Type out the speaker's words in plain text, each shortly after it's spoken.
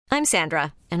I'm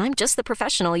Sandra, and I'm just the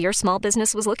professional your small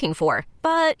business was looking for.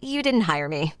 But you didn't hire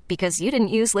me because you didn't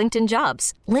use LinkedIn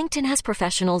Jobs. LinkedIn has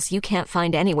professionals you can't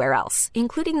find anywhere else,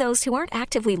 including those who aren't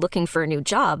actively looking for a new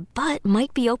job, but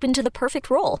might be open to the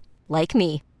perfect role, like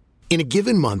me. In a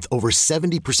given month, over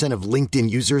 70% of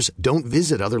LinkedIn users don't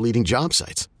visit other leading job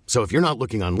sites. So if you're not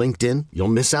looking on LinkedIn, you'll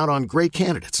miss out on great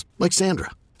candidates like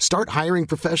Sandra. Start hiring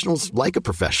professionals like a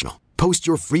professional. Post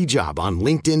your free job on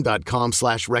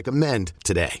linkedin.com/recommend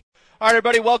today. All right,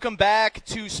 everybody, welcome back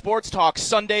to Sports Talk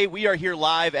Sunday. We are here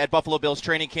live at Buffalo Bills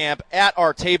training camp. At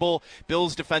our table,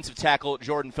 Bills defensive tackle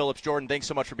Jordan Phillips. Jordan, thanks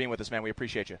so much for being with us, man. We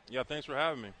appreciate you. Yeah, thanks for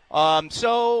having me.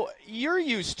 So you're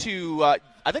used to,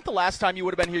 I think the last time you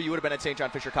would have been here, you would have been at St. John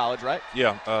Fisher College, right?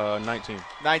 Yeah, 19.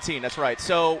 19, that's right.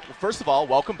 So, first of all,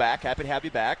 welcome back. Happy to have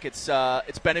you back. It's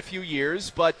been a few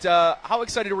years, but how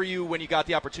excited were you when you got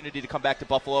the opportunity to come back to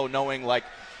Buffalo, knowing, like,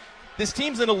 this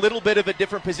team's in a little bit of a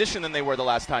different position than they were the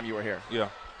last time you were here? Yeah.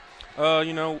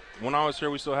 When I was here,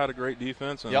 we still had a great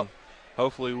defense, and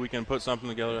hopefully we can put something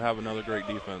together to have another great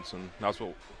defense, and that's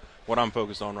what I'm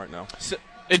focused on right now. So,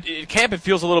 camp, it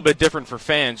feels a little bit different for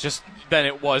fans just than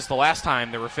it was the last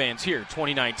time there were fans here,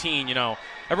 2019.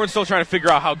 Everyone's still trying to figure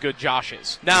out how good Josh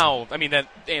is. Now, I mean, that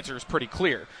answer is pretty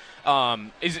clear.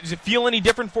 Does it feel any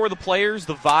different for the players,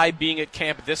 the vibe being at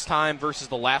camp this time versus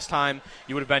the last time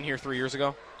you would have been here 3 years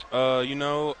ago?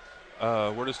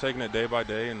 We're just taking it day by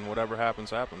day, and whatever happens,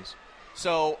 happens.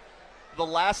 So the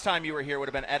last time you were here would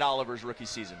have been Ed Oliver's rookie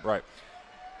season. Right.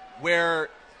 Where,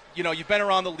 you've been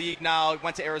around the league now,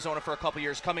 went to Arizona for a couple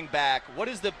years, coming back. What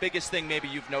is the biggest thing maybe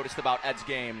you've noticed about Ed's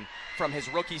game from his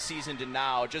rookie season to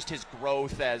now, just his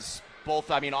growth as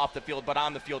both, off the field, but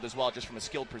on the field as well, just from a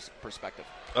skilled perspective?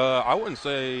 I wouldn't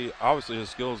say, obviously his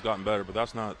skills gotten better, but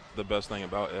that's not the best thing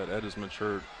about Ed. Ed has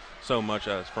matured so much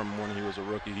as from when he was a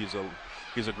rookie.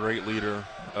 He's a great leader,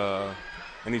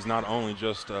 and he's not only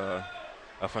just a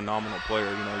phenomenal player.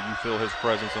 You feel his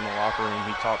presence in the locker room.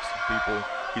 He talks to people.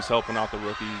 He's helping out the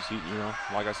rookies.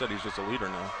 Like I said, he's just a leader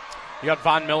now. You got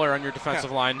Von Miller on your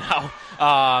defensive line now.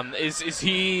 Is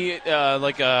he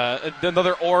like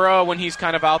another aura when he's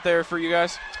kind of out there for you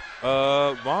guys?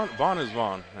 Von is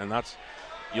Von, and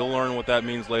you'll learn what that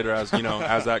means later as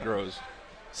as that grows.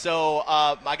 So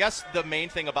I guess the main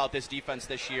thing about this defense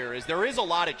this year is there is a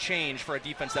lot of change for a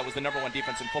defense that was the number one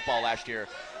defense in football last year.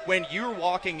 When you're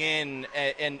walking in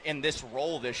this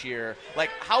role this year, like,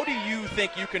 how do you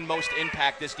think you can most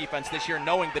impact this defense this year,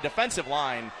 knowing the defensive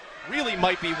line really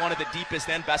might be one of the deepest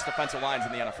and best defensive lines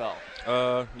in the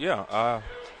NFL?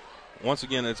 Once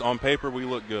again, it's on paper we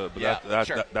look good, but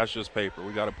sure. That's just paper.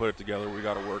 We got to put it together. We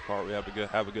got to work hard. We have to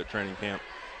have a good training camp.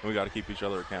 And we got to keep each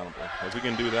other accountable. If we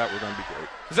can do that, we're going to be great.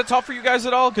 Is that tough for you guys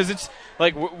at all? Because it's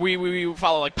like we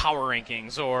follow like power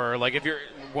rankings, or like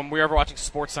when we're ever watching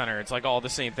SportsCenter, it's like all the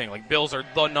same thing. Like Bills are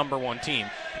the number one team.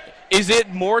 Is it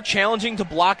more challenging to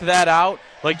block that out?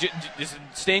 Like is it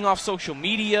staying off social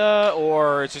media,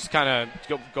 or it's just kind of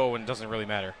go and it doesn't really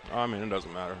matter? It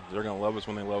doesn't matter. They're going to love us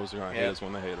when they love us. They're going to hate us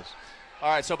when they hate us. All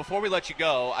right. So before we let you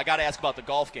go, I got to ask about the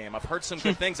golf game. I've heard some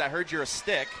good things. I heard you're a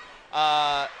stick.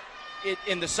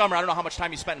 In the summer, I don't know how much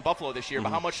time you spent in Buffalo this year,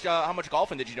 but how much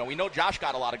golfing did you know? We know Josh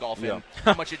got a lot of golf in.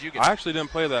 How much did you get? I actually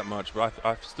didn't play that much, but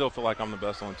I still feel like I'm the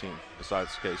best on the team besides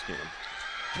Case Keenum.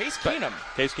 Case Keenum.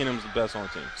 Case Keenum's the best on the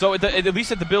team. So at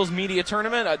least at the Bills media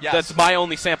tournament, yes. That's my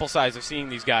only sample size of seeing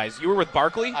these guys. You were with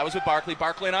Barkley? I was with Barkley.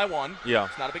 Barkley and I won. Yeah.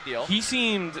 It's not a big deal. He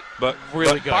seemed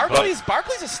really good. Barkley's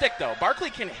a stick, though. Barkley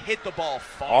can hit the ball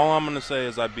far. All I'm going to say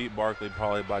is I beat Barkley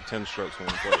probably by 10 strokes when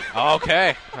we played.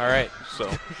 Okay. All right.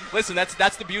 So, listen,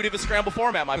 that's the beauty of a scramble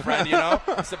format, my friend,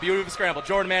 It's the beauty of a scramble.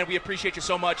 Jordan, man, we appreciate you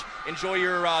so much. Enjoy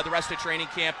your the rest of training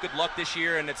camp. Good luck this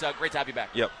year, and it's great to have you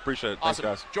back. Yep, appreciate it. Awesome.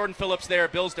 Thanks, guys. Jordan Phillips there,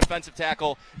 Bills defensive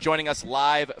tackle, joining us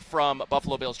live from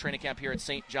Buffalo Bills training camp here at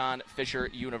St. John Fisher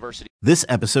University. This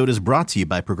episode is brought to you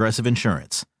by Progressive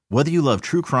Insurance. Whether you love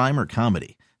true crime or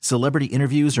comedy, celebrity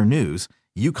interviews or news,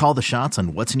 you call the shots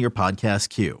on what's in your podcast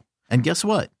queue. And guess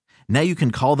what? Now you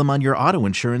can call them on your auto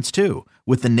insurance too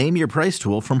with the Name Your Price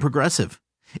tool from Progressive.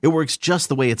 It works just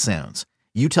the way it sounds.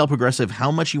 You tell Progressive how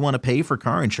much you want to pay for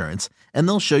car insurance, and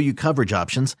they'll show you coverage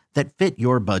options that fit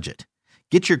your budget.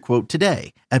 Get your quote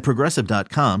today at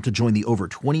Progressive.com to join the over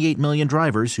 28 million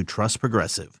drivers who trust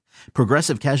Progressive.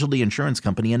 Progressive Casualty Insurance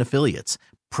Company and Affiliates.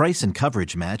 Price and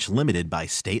coverage match limited by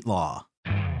state law.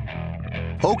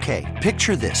 Okay,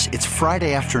 picture this. It's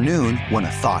Friday afternoon when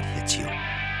a thought hits you.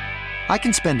 I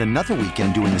can spend another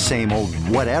weekend doing the same old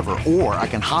whatever, or I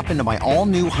can hop into my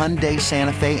all-new Hyundai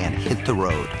Santa Fe and hit the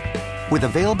road. With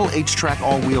available H-Track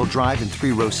all-wheel drive and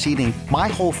 3-row seating, my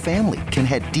whole family can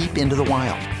head deep into the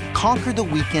wild. Conquer the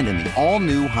weekend in the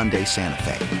all-new Hyundai Santa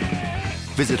Fe.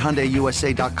 Visit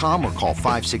HyundaiUSA.com or call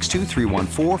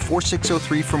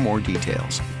 562-314-4603 for more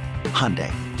details.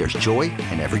 Hyundai, there's joy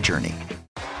in every journey.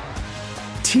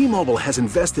 T-Mobile has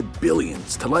invested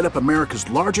billions to light up America's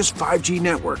largest 5G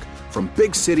network, from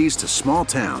big cities to small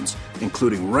towns,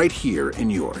 including right here in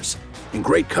yours. And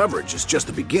great coverage is just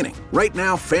the beginning. Right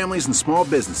now, families and small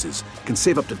businesses can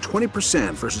save up to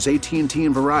 20% versus AT&T and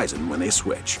Verizon when they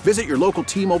switch. Visit your local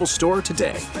T-Mobile store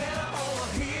today.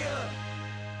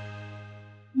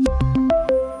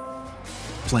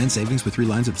 Plan savings with 3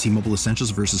 lines of T-Mobile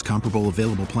Essentials versus comparable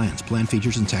available plans. Plan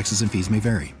features and taxes and fees may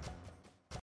vary.